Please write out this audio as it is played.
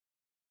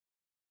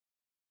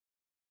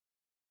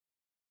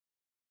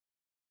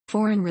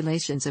Foreign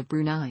relations of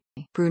Brunei.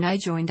 Brunei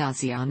joined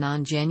ASEAN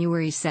on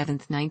January 7,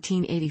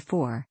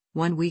 1984,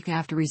 1 week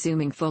after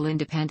resuming full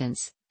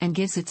independence, and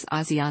gives its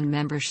ASEAN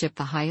membership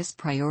the highest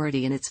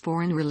priority in its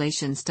foreign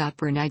relations.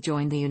 Brunei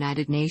joined the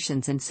United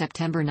Nations in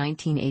September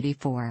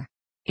 1984.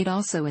 It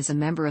also is a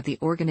member of the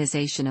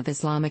Organisation of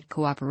Islamic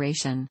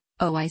Cooperation,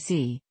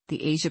 OIC,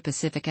 the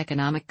Asia-Pacific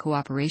Economic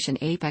Cooperation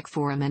APEC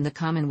Forum and the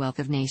Commonwealth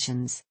of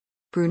Nations.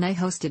 Brunei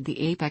hosted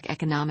the APEC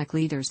Economic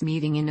Leaders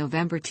meeting in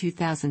November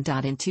 2000.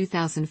 In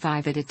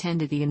 2005 it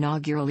attended the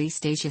inaugural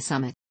East Asia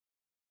Summit.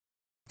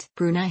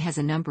 Brunei has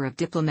a number of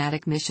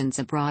diplomatic missions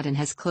abroad and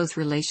has close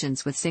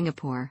relations with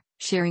Singapore,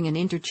 sharing an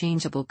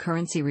interchangeable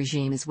currency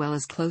regime as well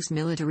as close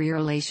military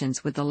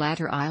relations with the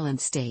latter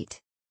island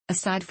state.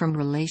 Aside from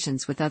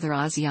relations with other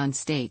ASEAN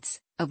states,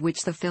 of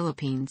which the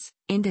Philippines,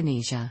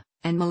 Indonesia,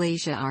 and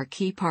Malaysia are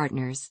key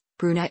partners,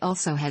 Brunei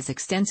also has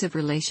extensive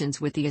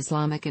relations with the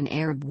Islamic and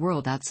Arab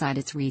world outside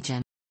its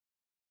region.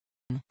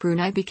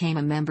 Brunei became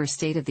a member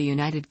state of the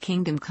United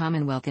Kingdom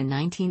Commonwealth in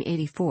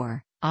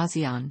 1984,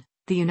 ASEAN,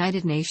 the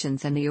United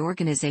Nations and the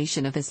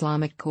Organisation of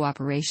Islamic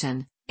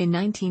Cooperation. In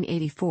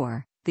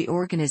 1984, the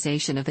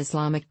Organisation of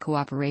Islamic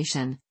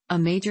Cooperation, a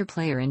major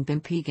player in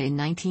BIMP-EAGA in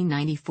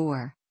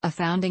 1994, a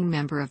founding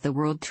member of the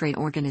World Trade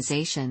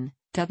Organization,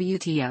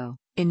 WTO,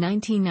 in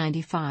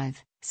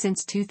 1995.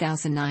 Since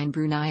 2009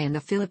 Brunei and the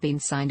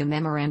Philippines signed a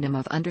Memorandum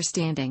of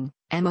Understanding,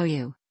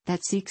 MOU,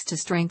 that seeks to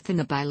strengthen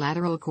the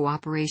bilateral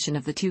cooperation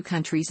of the two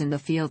countries in the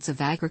fields of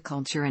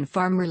agriculture and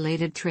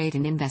farm-related trade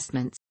and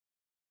investments.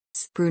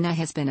 Brunei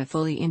has been a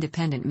fully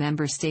independent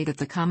member state of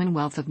the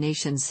Commonwealth of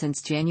Nations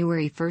since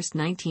January 1,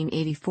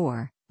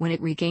 1984, when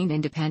it regained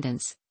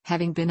independence,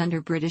 having been under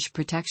British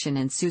protection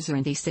and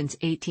suzerainty since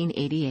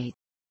 1888.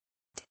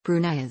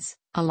 Brunei is,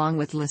 along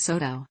with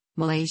Lesotho,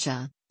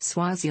 Malaysia,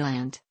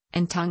 Swaziland,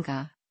 and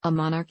Tonga, a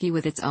monarchy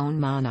with its own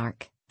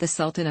monarch, the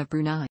Sultan of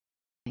Brunei.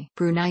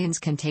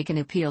 Bruneians can take an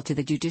appeal to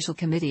the Judicial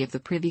Committee of the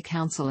Privy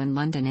Council in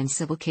London in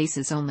civil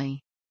cases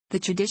only. The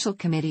Judicial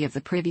Committee of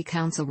the Privy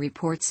Council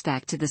reports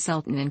back to the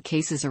Sultan in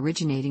cases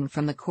originating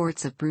from the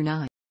courts of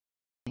Brunei.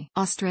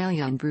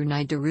 Australia and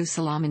Brunei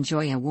Darussalam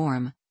enjoy a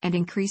warm, and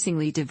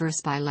increasingly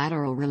diverse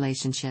bilateral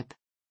relationship.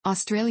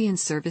 Australian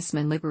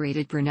servicemen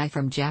liberated Brunei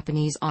from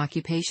Japanese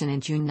occupation in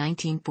June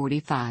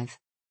 1945.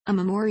 A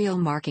memorial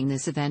marking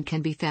this event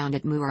can be found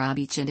at Muara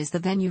Beach and is the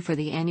venue for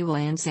the annual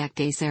Anzac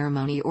Day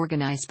ceremony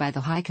organized by the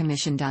High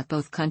Commission.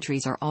 Both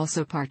countries are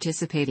also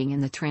participating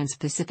in the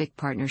Trans-Pacific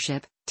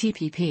Partnership,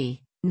 TPP,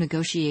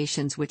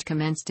 negotiations which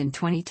commenced in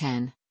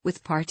 2010,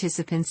 with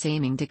participants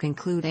aiming to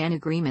conclude an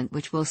agreement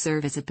which will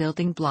serve as a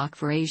building block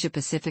for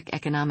Asia-Pacific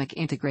economic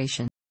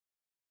integration.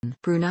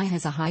 Brunei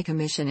has a High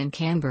Commission in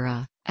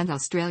Canberra, and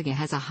Australia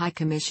has a High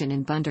Commission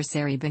in Bandar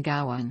Seri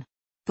Begawan.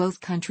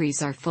 Both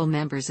countries are full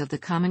members of the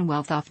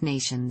Commonwealth of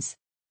Nations.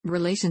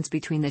 Relations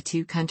between the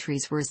two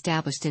countries were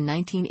established in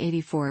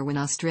 1984 when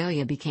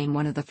Australia became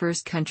one of the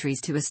first countries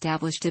to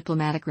establish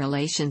diplomatic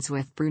relations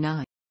with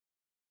Brunei.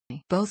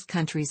 Both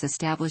countries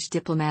established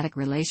diplomatic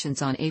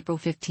relations on April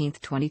 15,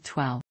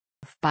 2012.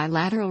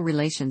 Bilateral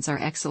relations are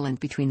excellent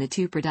between the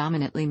two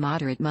predominantly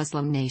moderate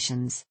Muslim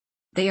nations.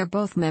 They are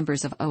both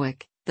members of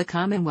OIC, the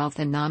Commonwealth,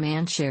 and NAM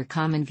and share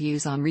common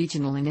views on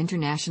regional and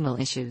international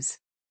issues.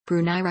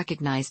 Brunei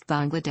recognized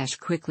Bangladesh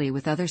quickly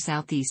with other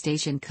Southeast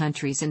Asian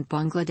countries, and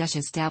Bangladesh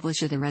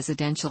established a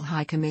residential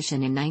High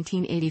Commission in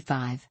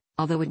 1985,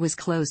 although it was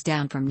closed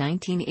down from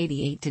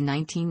 1988 to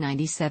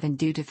 1997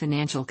 due to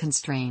financial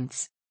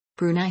constraints.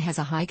 Brunei has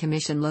a High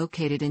Commission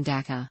located in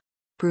Dhaka.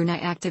 Brunei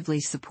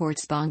actively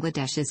supports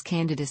Bangladesh's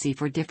candidacy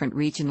for different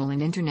regional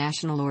and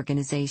international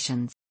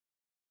organizations.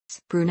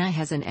 Brunei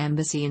has an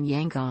embassy in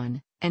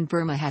Yangon, and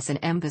Burma has an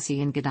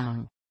embassy in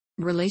Gadang.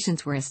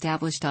 Relations were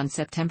established on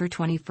September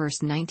 21,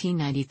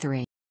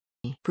 1993.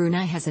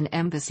 Brunei has an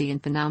embassy in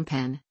Phnom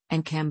Penh,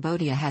 and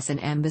Cambodia has an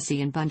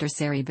embassy in Bandar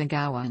Seri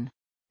Begawan.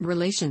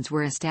 Relations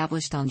were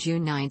established on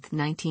June 9,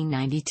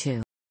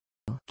 1992.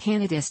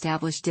 Canada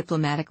established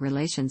diplomatic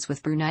relations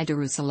with Brunei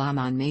Darussalam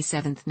on May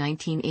 7,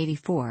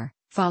 1984,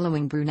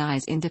 following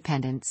Brunei's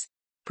independence.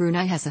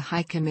 Brunei has a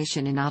High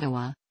Commission in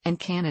Ottawa, and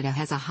Canada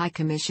has a High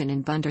Commission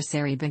in Bandar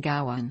Seri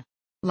Begawan.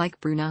 Like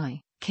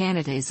Brunei,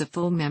 Canada is a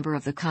full member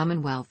of the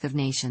Commonwealth of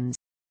Nations.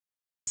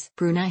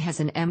 Brunei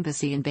has an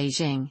embassy in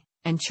Beijing,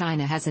 and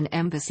China has an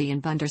embassy in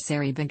Bandar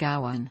Seri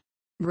Begawan.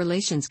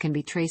 Relations can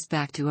be traced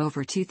back to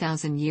over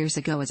 2,000 years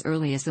ago, as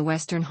early as the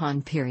Western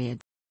Han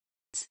period.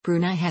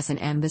 Brunei has an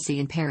embassy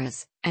in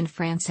Paris, and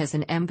France has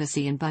an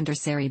embassy in Bandar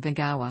Seri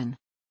Begawan.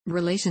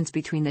 Relations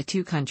between the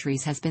two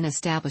countries has been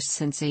established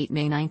since 8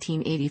 May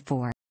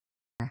 1984.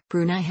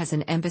 Brunei has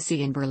an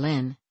embassy in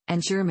Berlin,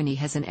 and Germany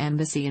has an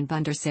embassy in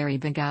Bandar Seri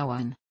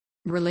Begawan.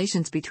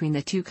 Relations between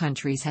the two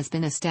countries has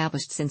been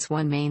established since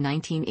 1 May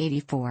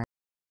 1984.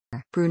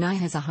 Brunei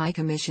has a High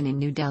Commission in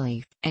New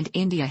Delhi, and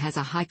India has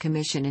a High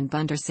Commission in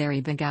Bandar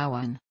Seri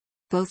Begawan.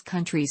 Both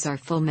countries are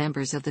full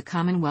members of the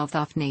Commonwealth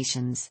of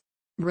Nations.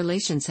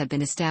 Relations have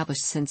been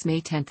established since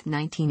May 10,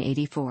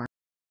 1984.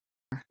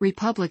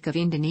 Republic of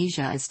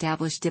Indonesia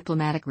established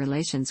diplomatic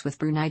relations with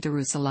Brunei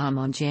Darussalam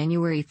on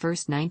January 1,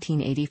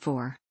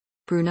 1984.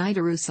 Brunei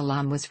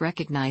Darussalam was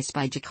recognized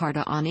by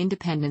Jakarta on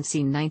independence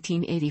in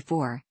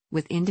 1984,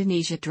 with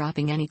Indonesia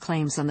dropping any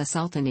claims on the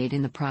Sultanate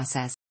in the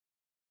process.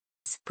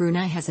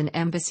 Brunei has an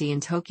embassy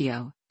in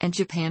Tokyo, and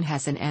Japan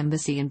has an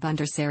embassy in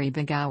Bandar Seri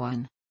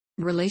Begawan.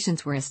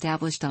 Relations were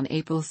established on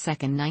April 2,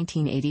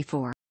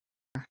 1984.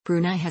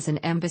 Brunei has an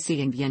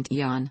embassy in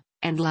Vientiane,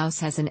 and Laos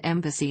has an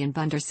embassy in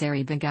Bandar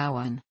Seri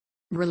Begawan.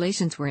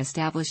 Relations were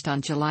established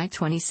on July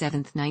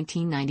 27,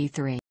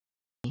 1993.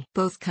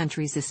 Both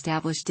countries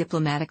established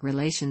diplomatic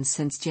relations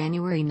since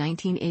January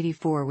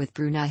 1984, with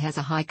Brunei has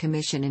a High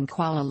Commission in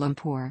Kuala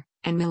Lumpur,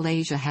 and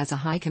Malaysia has a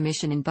High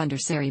Commission in Bandar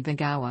Seri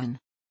Begawan.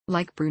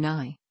 Like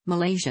Brunei,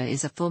 Malaysia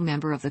is a full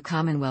member of the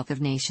Commonwealth of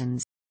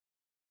Nations.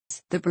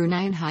 The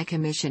Bruneian High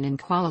Commission in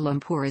Kuala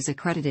Lumpur is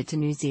accredited to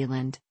New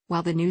Zealand,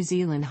 while the New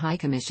Zealand High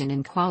Commission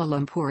in Kuala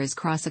Lumpur is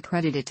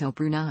cross-accredited to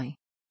Brunei.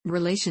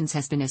 Relations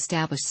has been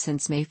established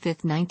since May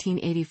 5,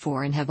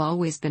 1984 and have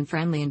always been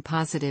friendly and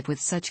positive,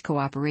 with such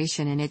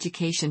cooperation in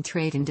education,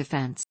 trade and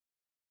defense.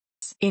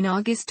 In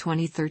August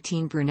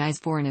 2013, Brunei's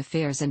Foreign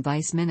Affairs and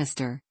Vice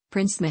Minister,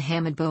 Prince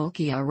Mohammed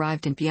Bolkiah,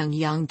 arrived in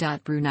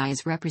Pyongyang. Brunei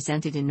is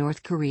represented in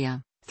North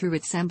Korea, through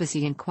its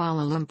embassy in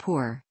Kuala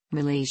Lumpur,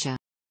 Malaysia.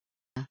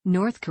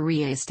 North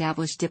Korea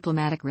established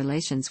diplomatic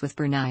relations with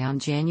Brunei on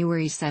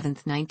January 7,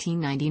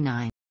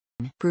 1999.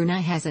 Brunei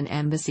has an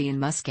embassy in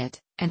Muscat,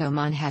 and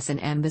Oman has an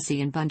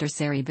embassy in Bandar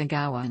Seri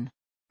Begawan.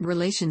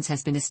 Relations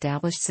has been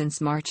established since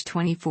March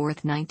 24,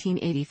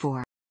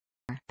 1984.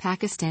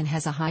 Pakistan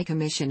has a High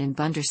Commission in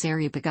Bandar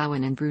Seri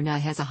Begawan and Brunei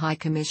has a High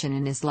Commission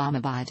in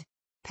Islamabad.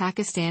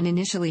 Pakistan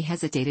initially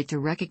hesitated to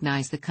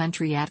recognize the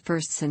country at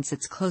first since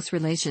its close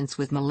relations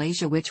with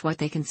Malaysia, which what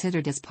they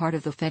considered as part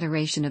of the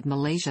Federation of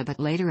Malaysia, but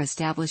later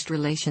established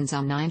relations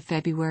on 9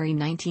 February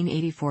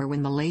 1984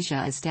 when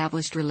Malaysia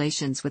established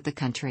relations with the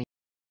country.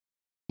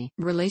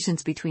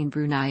 Relations between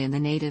Brunei and the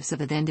natives of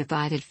the then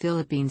divided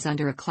Philippines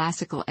under a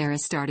classical era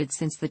started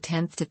since the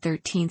 10th to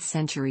 13th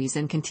centuries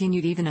and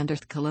continued even under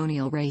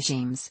colonial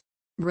regimes.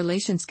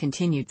 Relations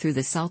continued through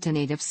the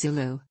Sultanate of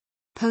Sulu.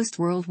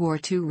 Post-World War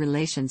II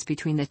relations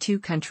between the two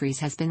countries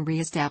has been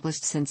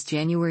re-established since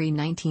January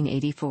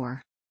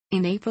 1984.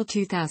 In April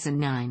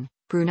 2009,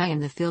 Brunei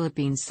and the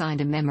Philippines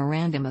signed a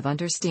Memorandum of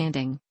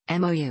Understanding,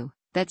 MOU,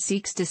 that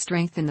seeks to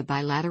strengthen the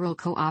bilateral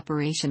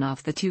cooperation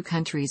of the two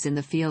countries in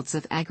the fields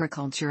of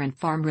agriculture and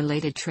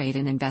farm-related trade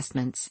and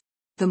investments.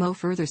 The MOU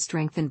further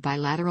strengthened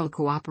bilateral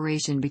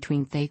cooperation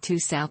between the two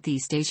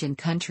Southeast Asian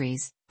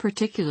countries,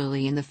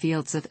 particularly in the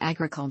fields of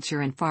agriculture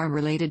and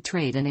farm-related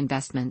trade and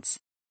investments.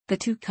 The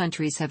two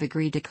countries have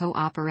agreed to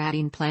cooperate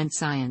in plant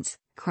science,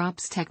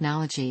 crops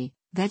technology,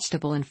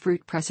 vegetable and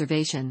fruit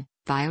preservation,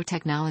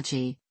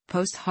 biotechnology,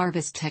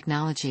 post-harvest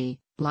technology,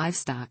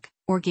 livestock,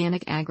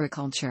 organic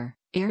agriculture,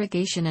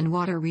 irrigation and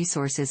water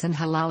resources and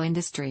halal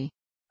industry.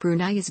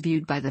 Brunei is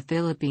viewed by the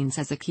Philippines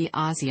as a key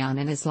ASEAN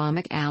and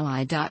Islamic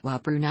ally. While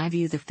Brunei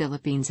view the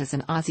Philippines as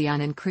an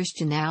ASEAN and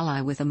Christian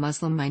ally with a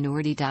Muslim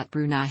minority.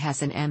 Brunei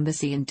has an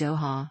embassy in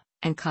Doha,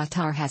 and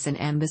Qatar has an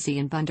embassy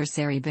in Bandar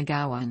Seri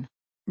Begawan.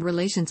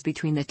 Relations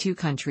between the two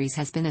countries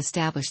has been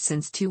established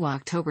since 2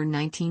 October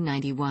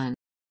 1991.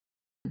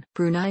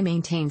 Brunei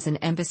maintains an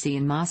embassy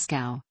in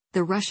Moscow.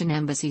 The Russian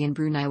embassy in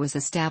Brunei was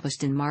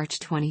established in March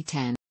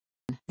 2010.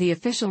 The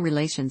official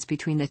relations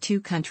between the two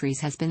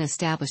countries has been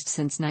established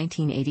since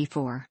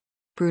 1984.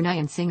 Brunei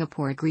and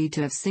Singapore agreed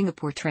to have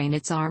Singapore train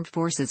its armed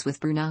forces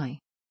with Brunei.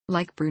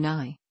 Like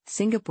Brunei,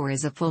 Singapore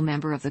is a full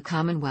member of the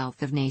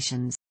Commonwealth of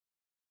Nations.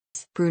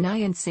 Brunei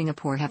and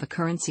Singapore have a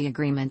currency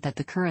agreement that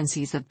the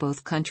currencies of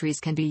both countries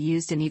can be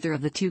used in either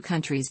of the two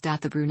countries.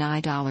 The Brunei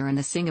dollar and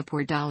the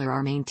Singapore dollar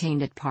are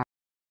maintained at par.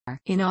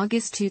 In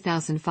August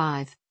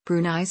 2005,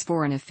 Brunei's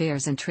Foreign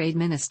Affairs and Trade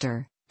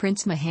Minister,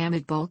 Prince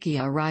Mohammed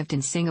Bolkiah, arrived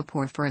in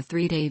Singapore for a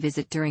 3-day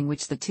visit during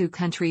which the two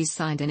countries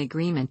signed an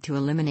agreement to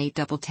eliminate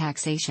double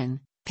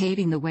taxation,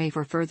 paving the way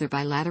for further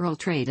bilateral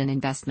trade and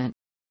investment.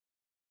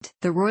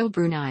 The Royal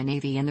Brunei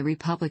Navy and the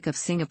Republic of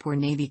Singapore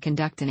Navy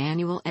conduct an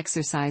annual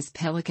exercise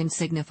Pelican,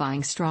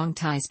 signifying strong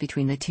ties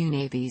between the two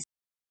navies.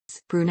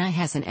 Brunei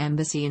has an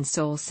embassy in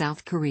Seoul,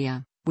 South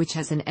Korea, which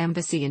has an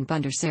embassy in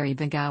Bandar Seri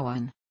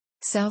Begawan.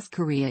 South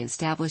Korea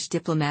established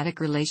diplomatic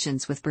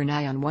relations with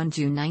Brunei on 1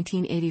 June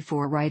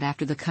 1984, right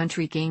after the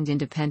country gained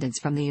independence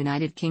from the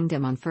United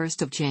Kingdom on 1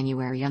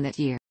 January on that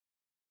year.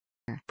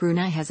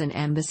 Brunei has an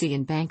embassy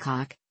in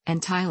Bangkok,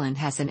 and Thailand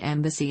has an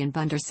embassy in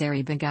Bandar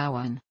Seri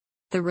Begawan.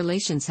 The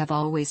relations have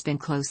always been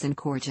close and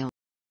cordial.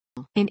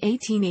 In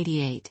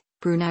 1888,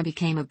 Brunei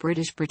became a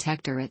British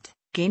protectorate,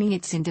 gaining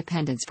its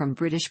independence from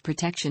British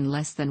protection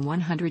less than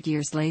 100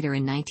 years later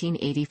in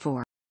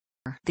 1984.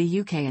 The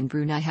UK and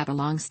Brunei have a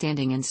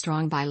long-standing and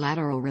strong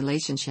bilateral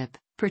relationship,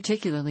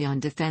 particularly on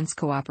defence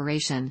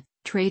cooperation,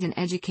 trade and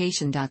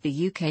education.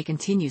 The UK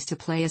continues to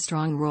play a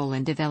strong role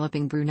in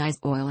developing Brunei's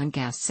oil and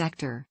gas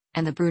sector,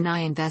 and the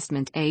Brunei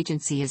Investment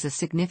Agency is a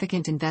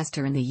significant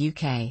investor in the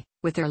UK,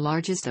 with their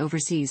largest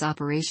overseas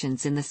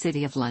operations in the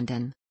City of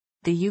London.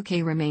 The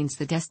UK remains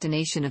the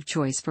destination of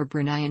choice for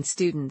Bruneian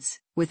students,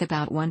 with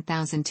about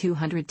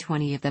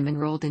 1,220 of them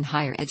enrolled in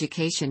higher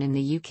education in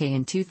the UK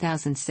in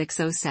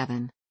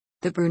 2006-07.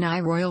 The Brunei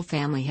royal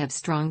family have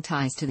strong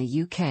ties to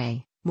the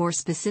UK, more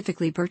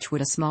specifically Birchwood,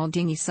 a small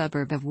dingy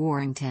suburb of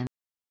Warrington.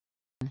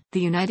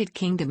 The United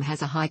Kingdom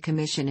has a High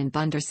Commission in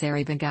Bandar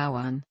Seri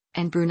Begawan,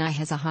 and Brunei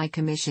has a High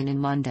Commission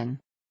in London.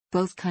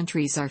 Both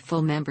countries are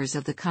full members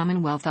of the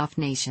Commonwealth of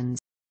Nations.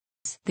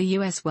 The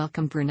U.S.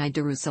 welcomed Brunei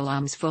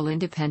Darussalam's full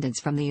independence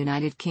from the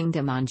United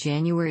Kingdom on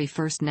January 1,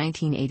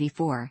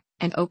 1984,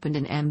 and opened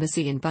an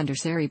embassy in Bandar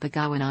Seri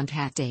Begawan on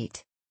that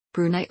date.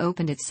 Brunei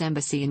opened its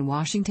embassy in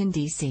Washington,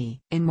 D.C.,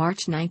 in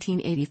March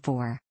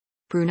 1984.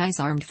 Brunei's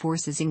armed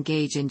forces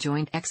engage in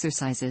joint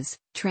exercises,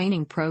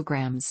 training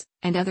programs,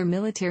 and other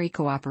military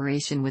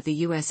cooperation with the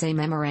USA.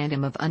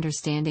 Memorandum of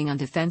Understanding on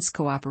Defense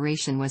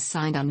Cooperation was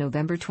signed on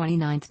November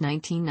 29,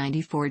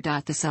 1994.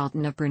 The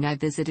Sultan of Brunei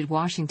visited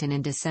Washington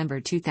in December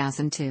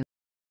 2002.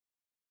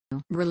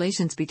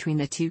 Relations between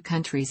the two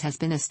countries has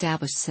been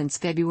established since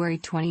February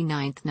 29,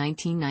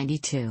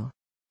 1992.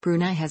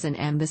 Brunei has an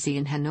embassy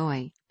in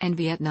Hanoi, and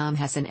Vietnam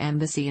has an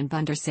embassy in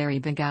Bandar Seri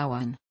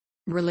Begawan.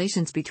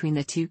 Relations between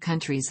the two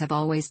countries have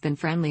always been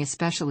friendly,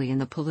 especially in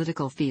the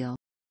political field.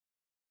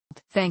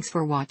 Thanks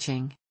for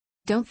watching.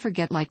 Don't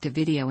forget to like the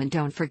video and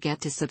don't forget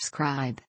to subscribe.